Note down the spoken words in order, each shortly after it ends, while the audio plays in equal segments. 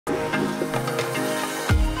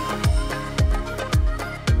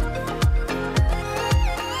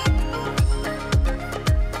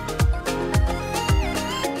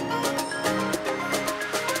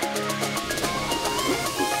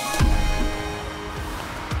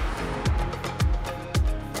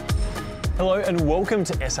Hello and welcome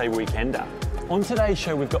to SA Weekender. On today's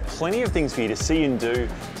show, we've got plenty of things for you to see and do,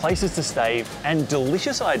 places to stay, and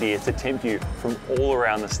delicious ideas to tempt you from all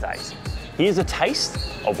around the state. Here's a taste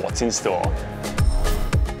of what's in store.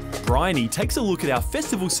 Bryony takes a look at our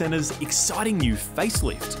festival centre's exciting new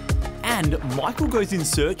facelift. And Michael goes in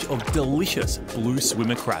search of delicious blue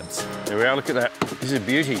swimmer crabs. There we are, look at that. This is a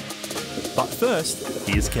beauty. But first,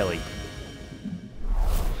 here's Kelly.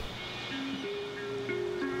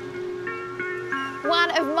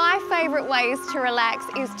 One of my favourite ways to relax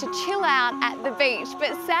is to chill out at the beach,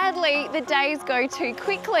 but sadly the days go too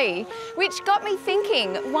quickly, which got me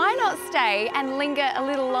thinking, why not stay and linger a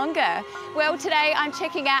little longer? Well, today I'm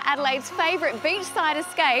checking out Adelaide's favourite beachside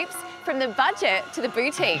escapes, from the budget to the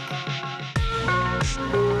boutique.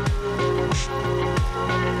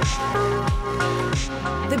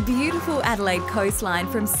 The beautiful Adelaide coastline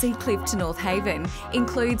from Seacliff to North Haven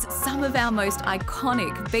includes some of our most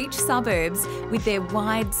iconic beach suburbs with their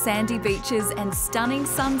wide sandy beaches and stunning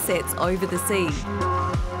sunsets over the sea.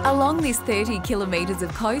 Along this 30 kilometres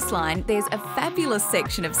of coastline, there's a fabulous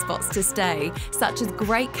section of spots to stay, such as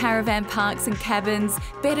great caravan parks and cabins,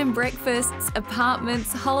 bed and breakfasts,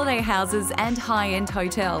 apartments, holiday houses and high-end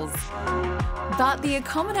hotels. But the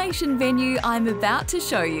accommodation venue I'm about to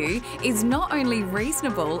show you is not only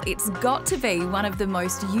reasonable, it's got to be one of the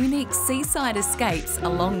most unique seaside escapes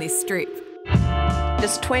along this strip.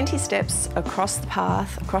 Just 20 steps across the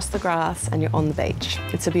path, across the grass, and you're on the beach.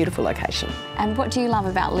 It's a beautiful location. And what do you love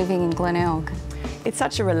about living in Glenelg? It's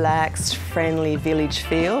such a relaxed, friendly village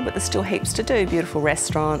feel, but there's still heaps to do. Beautiful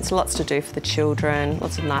restaurants, lots to do for the children,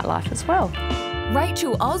 lots of nightlife as well.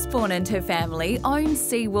 Rachel Osborne and her family own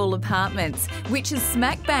Seawall Apartments, which is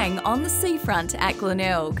smack bang on the seafront at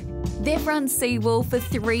Glenelg. They've run Seawall for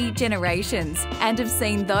 3 generations and have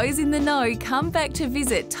seen those in the know come back to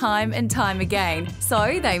visit time and time again,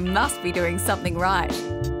 so they must be doing something right.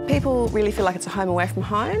 People really feel like it's a home away from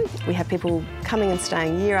home. We have people coming and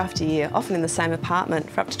staying year after year, often in the same apartment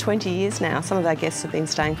for up to 20 years now. Some of our guests have been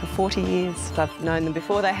staying for 40 years. I've known them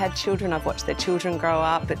before they had children. I've watched their children grow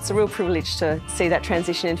up. It's a real privilege to see that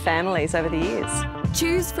transition in families over the years.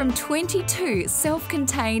 Choose from 22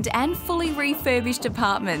 self-contained and fully refurbished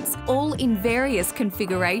apartments, all in various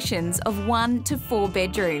configurations of 1 to 4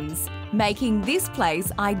 bedrooms, making this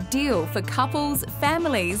place ideal for couples,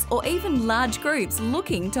 families, or even large groups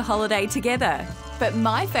looking to holiday together. But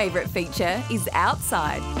my favourite feature is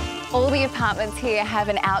outside. All the apartments here have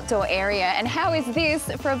an outdoor area, and how is this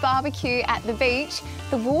for a barbecue at the beach?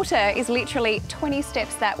 The water is literally 20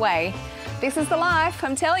 steps that way. This is the life,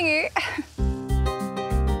 I'm telling you.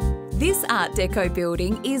 This Art Deco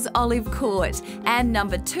building is Olive Court, and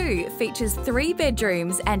number 2 features 3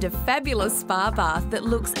 bedrooms and a fabulous spa bath that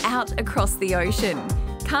looks out across the ocean.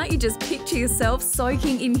 Can't you just picture yourself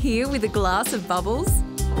soaking in here with a glass of bubbles?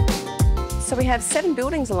 So we have 7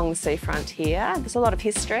 buildings along the seafront here. There's a lot of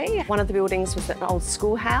history. One of the buildings was an old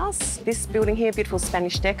schoolhouse. This building here, beautiful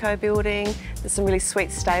Spanish Deco building. There's some really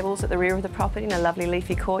sweet stables at the rear of the property and a lovely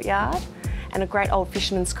leafy courtyard. And a great old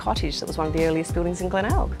fisherman's cottage that was one of the earliest buildings in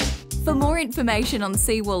Glenelg. For more information on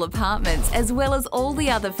Seawall Apartments, as well as all the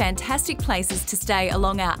other fantastic places to stay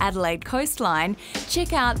along our Adelaide coastline,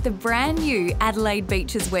 check out the brand new Adelaide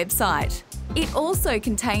Beaches website. It also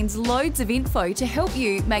contains loads of info to help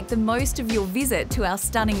you make the most of your visit to our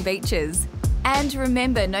stunning beaches. And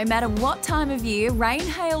remember, no matter what time of year, rain,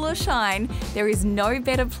 hail or shine, there is no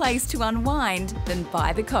better place to unwind than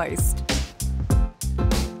by the coast.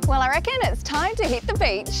 Well, I reckon it's time to hit the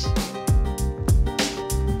beach.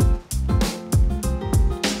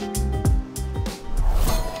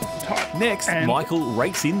 Next, Michael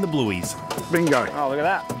rakes in the blueies. Bingo. Oh, look at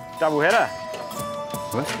that. Double header.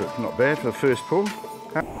 Well, that's not bad for the first pull.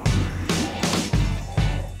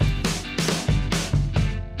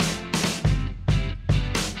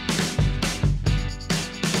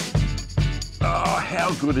 Oh,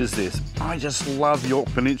 how good is this? I just love York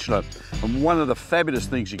Peninsula. And one of the fabulous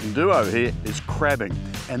things you can do over here is crabbing.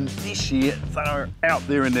 And this year, they're out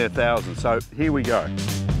there in their thousands. So here we go.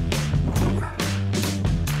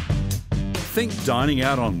 Think dining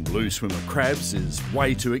out on blue swimmer crabs is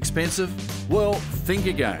way too expensive? Well, think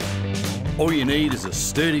again. All you need is a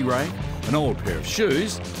sturdy rake, an old pair of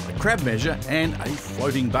shoes, a crab measure and a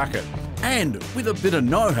floating bucket. And with a bit of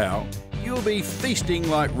know-how, you'll be feasting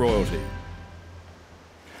like royalty.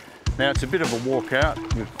 Now it's a bit of a walk out.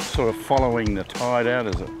 We're sort of following the tide out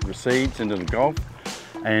as it recedes into the Gulf,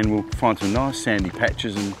 and we'll find some nice sandy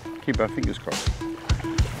patches and keep our fingers crossed.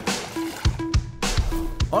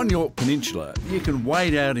 On York Peninsula, you can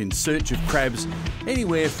wade out in search of crabs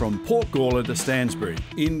anywhere from Port Gawler to Stansbury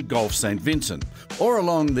in Gulf St Vincent, or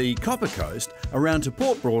along the Copper Coast around to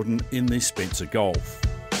Port Broughton in the Spencer Gulf.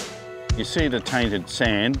 You see the tainted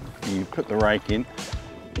sand, you put the rake in.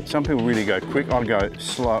 Some people really go quick, I go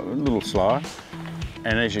slow, a little slower.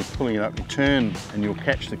 And as you're pulling it up, you turn and you'll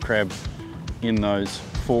catch the crab in those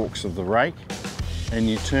forks of the rake. And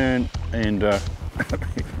you turn and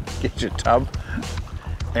get your tub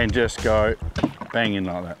and just go bang in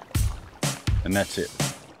like that. And that's it.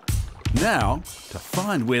 Now, to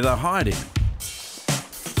find where they're hiding.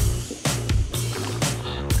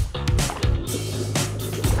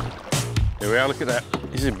 There we are, look at that.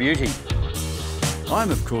 This is a beauty. I'm,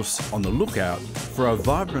 of course, on the lookout for a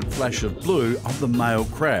vibrant flash of blue of the male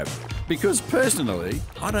crab, because personally,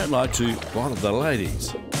 I don't like to bother the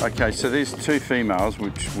ladies. Okay, so there's two females,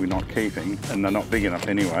 which we're not keeping, and they're not big enough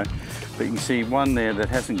anyway. But you can see one there that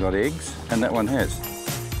hasn't got eggs, and that one has.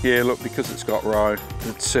 Yeah, look, because it's got roe,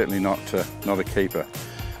 it's certainly not a keeper.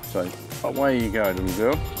 So away you go, little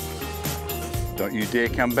girl. Don't you dare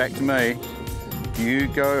come back to me. You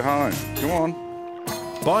go home. Come on.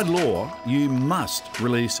 By law, you must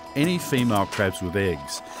release any female crabs with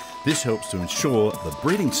eggs. This helps to ensure the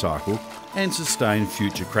breeding cycle and sustain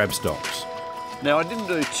future crab stocks. Now, I didn't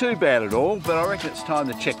do too bad at all, but I reckon it's time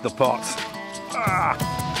to check the pots.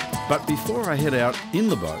 But before I head out in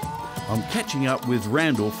the boat, I'm catching up with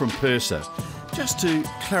Randall from Purser, just to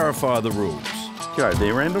clarify the rules. Go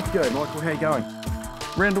there, Randall. Go, Michael, how you going?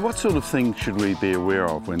 Randall, what sort of things should we be aware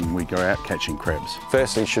of when we go out catching crabs?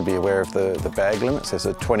 Firstly, you should be aware of the bag limits. There's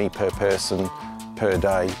a 20 per person per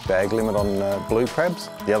day bag limit on blue crabs.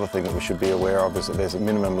 The other thing that we should be aware of is that there's a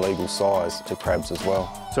minimum legal size to crabs as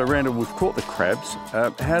well. So, Randall, we've caught the crabs.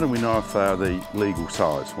 How do we know if they're the legal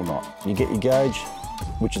size or not? You get your gauge,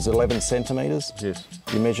 which is 11 centimetres. Yes.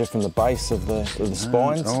 You measure from the base of the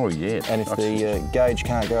spines. Oh, yeah. And if the gauge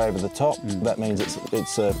can't go over the top, that means it's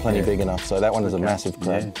plenty big enough. So that one is a massive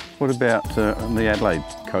crab. Yeah. What about on the Adelaide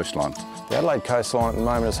coastline? The Adelaide coastline at the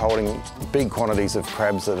moment is holding big quantities of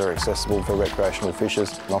crabs that are accessible for recreational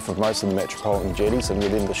fishers. And off of most of the metropolitan jetties and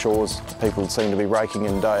within the shores, people seem to be raking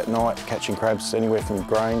in day at night, catching crabs anywhere from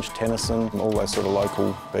Grange, Tennyson, all those sort of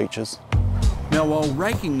local beaches. Now, while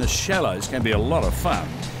raking the shallows can be a lot of fun,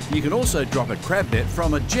 you can also drop a crab net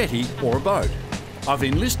from a jetty or a boat. I've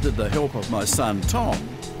enlisted the help of my son Tom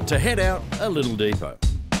to head out a little deeper.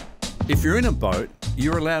 If you're in a boat,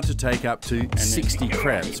 you're allowed to take up to 60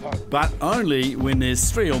 crabs, but only when there's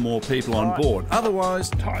 3 or more people on board. Otherwise,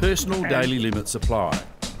 personal daily limits apply.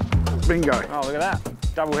 Bingo. Oh, look at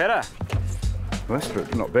that. Double header. Well,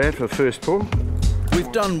 that's not bad for the first pull.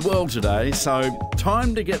 We've done well today, so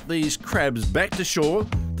time to get these crabs back to shore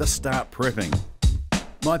to start prepping.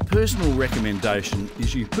 My personal recommendation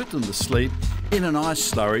is you put them to sleep in an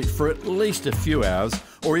ice slurry for at least a few hours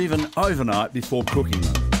or even overnight before cooking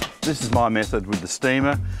them. This is my method with the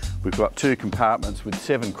steamer. We've got 2 compartments with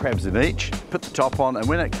 7 crabs in each. Put the top on, and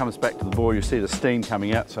when it comes back to the boil, you see the steam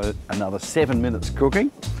coming out, so another 7 minutes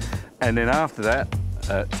cooking. And then after that,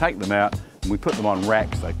 take them out, and we put them on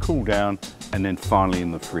racks, they cool down, and then finally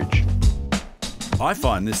in the fridge. I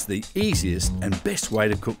find this the easiest and best way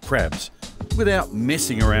to cook crabs without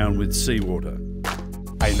messing around with seawater.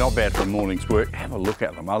 Hey, not bad for a morning's work. Have a look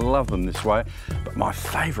at them. I love them this way. But my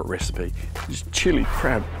favourite recipe is chilli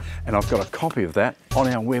crab. And I've got a copy of that on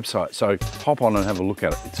our website. So hop on and have a look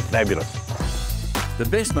at it. It's fabulous. The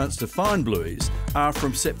best months to find blueies are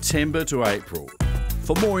from September to April.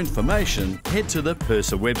 For more information, head to the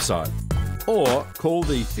Purser website or call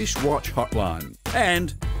the Fish Watch hotline.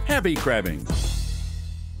 And happy crabbing!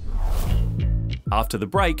 After the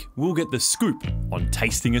break, we'll get the scoop on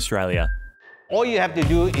Tasting Australia. All you have to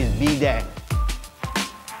do is be there.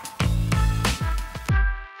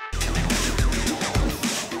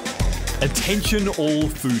 Attention all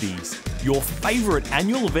foodies. Your favourite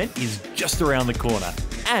annual event is just around the corner,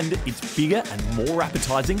 and it's bigger and more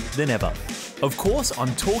appetising than ever. Of course,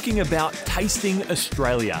 I'm talking about Tasting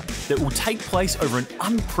Australia that will take place over an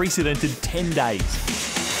unprecedented 10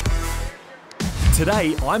 days.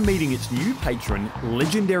 Today, I'm meeting its new patron,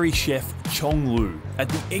 legendary chef Chong Lu, at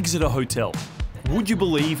the Exeter Hotel. Would you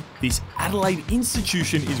believe this Adelaide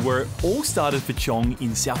institution is where it all started for Chong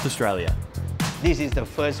in South Australia? This is the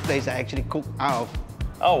first place I actually cook out of.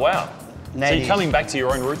 Oh, wow. So Nanny. you're coming back to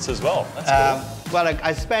your own roots as well. That's cool. Well,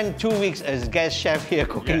 I spent 2 weeks as guest chef here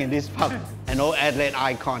cooking in this pub, an old Adelaide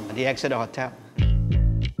icon, the Exeter Hotel.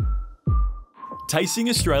 Tasting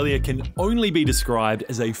Australia can only be described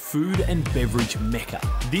as a food and beverage mecca.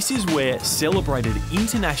 This is where celebrated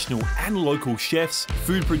international and local chefs,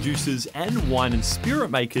 food producers and wine and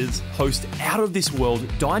spirit makers host out-of-this-world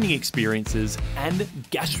dining experiences and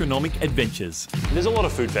gastronomic adventures. There's a lot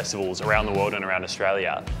of food festivals around the world and around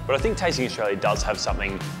Australia, but I think Tasting Australia does have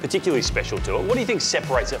something particularly special to it. What do you think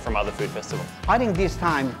separates it from other food festivals? I think this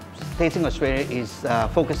time, Tasting Australia is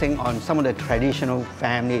focusing on some of the traditional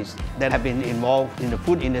families that have been involved in the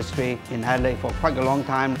food industry in Adelaide for quite a long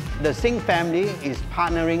time. The Singh family is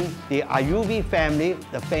partnering the Ayubi family,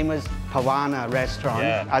 the famous Pawana restaurant.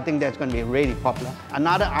 Yeah. I think that's going to be really popular.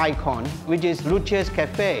 Another icon, which is Lucia's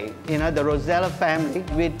Cafe, you know, the Rosella family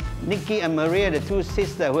with Nikki and Maria, the two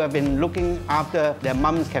sisters who have been looking after their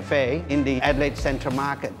mum's cafe in the Adelaide Central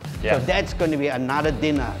Market. Yeah. So that's going to be another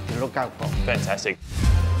dinner to look out for. Fantastic.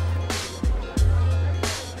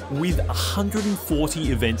 With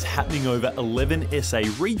 140 events happening over 11 SA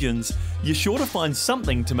regions, you're sure to find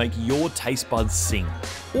something to make your taste buds sing.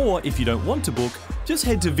 Or if you don't want to book, just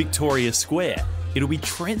head to Victoria Square. It'll be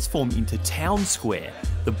transformed into Town Square,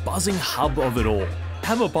 the buzzing hub of it all.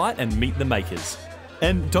 Have a bite and meet the makers.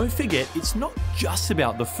 And don't forget, it's not just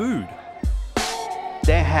about the food.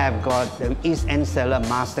 They have got the East End Cellar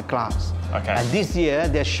Masterclass. Okay. And this year,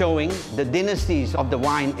 they're showing the dynasties of the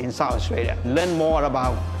wine in South Australia. Learn more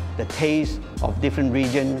about the taste of different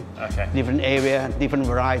regions, different area, different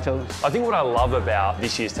varietals. I think what I love about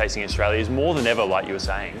this year's Tasting Australia is more than ever, like you were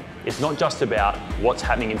saying, it's not just about what's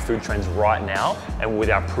happening in food trends right now and with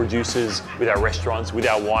our producers, with our restaurants, with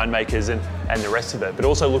our winemakers and the rest of it, but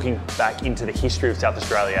also looking back into the history of South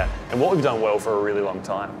Australia and what we've done well for a really long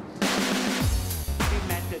time.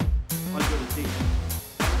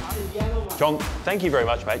 John, thank you very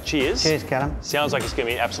much, mate. Cheers. Cheers, Callum. Sounds like it's going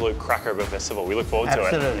to be an absolute cracker of a festival. We look forward to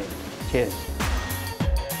it. Absolutely. Cheers.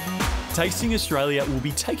 Tasting Australia will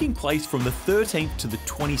be taking place from the 13th to the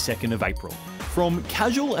 22nd of April. From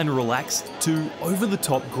casual and relaxed to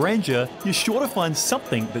over-the-top grandeur, you're sure to find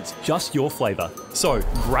something that's just your flavour. So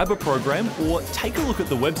grab a program or take a look at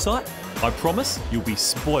the website. I promise you'll be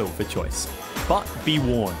spoiled for choice. But be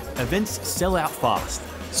warned, events sell out fast.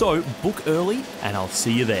 So book early and I'll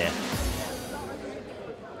see you there.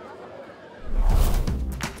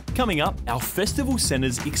 Coming up, our festival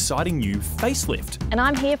centre's exciting new facelift. And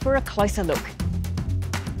I'm here for a closer look.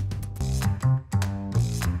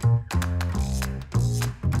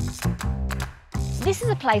 This is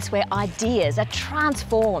a place where ideas are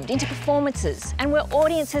transformed into performances and where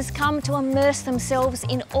audiences come to immerse themselves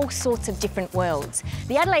in all sorts of different worlds.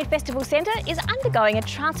 The Adelaide Festival Centre is undergoing a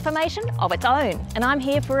transformation of its own, and I'm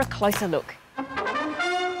here for a closer look.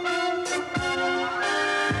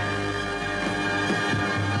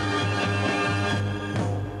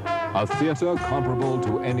 A theatre comparable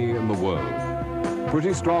to any in the world.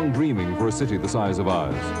 Pretty strong dreaming for a city the size of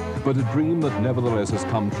ours, but a dream that nevertheless has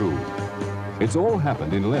come true. It's all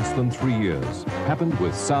happened in less than 3 years. Happened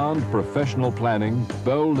with sound professional planning,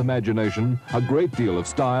 bold imagination, a great deal of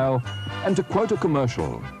style, and to quote a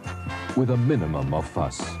commercial, with a minimum of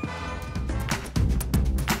fuss.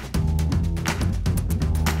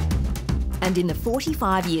 And in the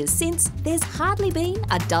 45 years since, there's hardly been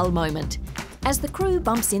a dull moment. As the crew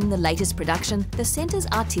bumps in the latest production, the centre's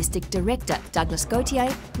artistic director, Douglas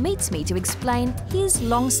Gauthier, meets me to explain his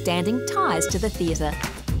long-standing ties to the theatre.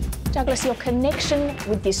 Douglas, your connection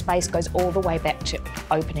with this space goes all the way back to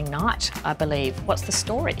opening night, I believe. What's the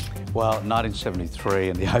story? Well, 1973,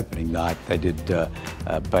 in the opening night, they did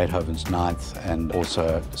Beethoven's Ninth and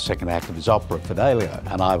also the second act of his opera, Fidelio.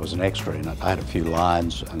 And I was an extra in it. I had a few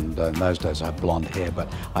lines, and in those days I had blonde hair, but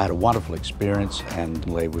I had a wonderful experience, and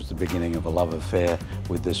it was the beginning of a love affair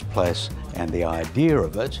with this place and the idea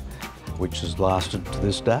of it, which has lasted to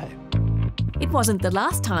this day. It wasn't the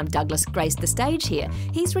last time Douglas graced the stage here.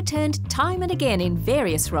 He's returned time and again in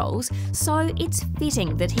various roles, so it's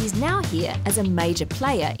fitting that he's now here as a major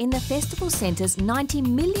player in the Festival Centre's $90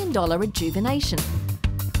 million rejuvenation.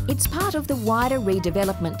 It's part of the wider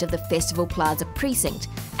redevelopment of the Festival Plaza precinct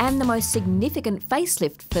and the most significant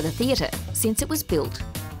facelift for the theatre since it was built.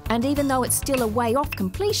 And even though it's still a way off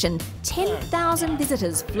completion, 10,000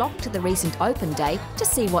 visitors flocked to the recent open day to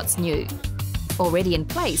see what's new. Already in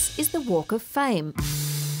place is the Walk of Fame.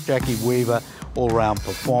 Jackie Weaver, all-round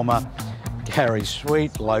performer. Harry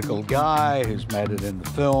Sweet, local guy who's made it in the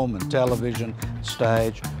film and television,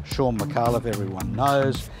 stage. Sean McAuliffe, everyone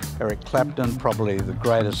knows. Eric Clapton, probably the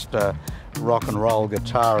greatest rock and roll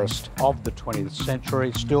guitarist of the 20th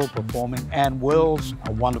century, still performing. Ann Wills,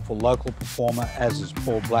 a wonderful local performer, as is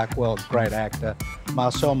Paul Blackwell, great actor.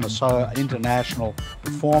 Marcel Masseau, international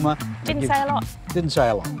performer. Didn't say a lot. Didn't say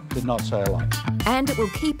a lot, did not say a lot. And it will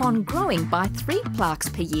keep on growing by 3 plaques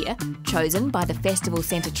per year, chosen by the Festival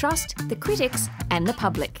Centre Trust, the critics and the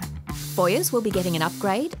public. Foyers will be getting an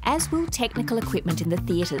upgrade, as will technical equipment in the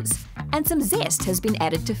theatres. And some zest has been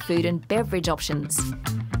added to food and beverage options.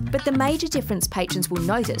 But the major difference patrons will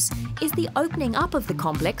notice is the opening up of the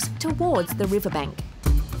complex towards the riverbank.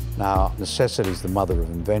 Now, necessity is the mother of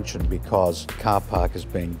invention, because the car park is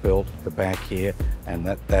being built at the back here, and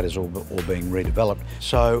that is all being redeveloped.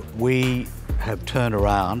 So we have turned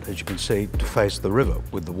around, as you can see, to face the river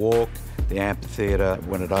with the walk, the amphitheatre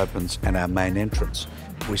when it opens, and our main entrance.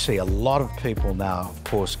 We see a lot of people now, of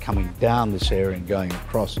course, coming down this area and going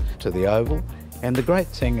across to the Oval. And the great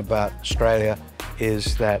thing about Australia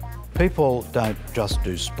is that people don't just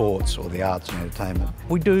do sports or the arts and entertainment.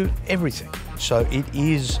 We do everything. So it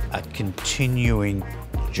is a continuing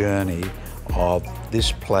journey of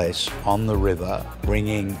this place on the river,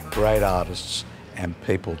 bringing great artists and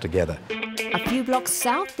people together. A few blocks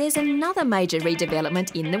south, there's another major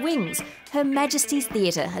redevelopment in the wings. Her Majesty's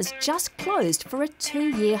Theatre has just closed for a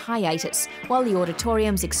 2-year hiatus, while the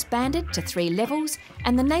auditorium's expanded to 3 levels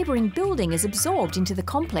and the neighbouring building is absorbed into the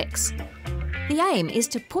complex. The aim is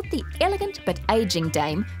to put the elegant but ageing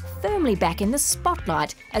dame firmly back in the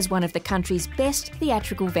spotlight as one of the country's best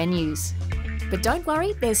theatrical venues. But don't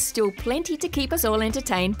worry, there's still plenty to keep us all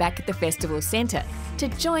entertained back at the Festival Centre. To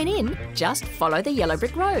join in, just follow the yellow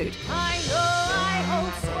brick road. I know I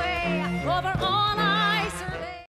hold sway over all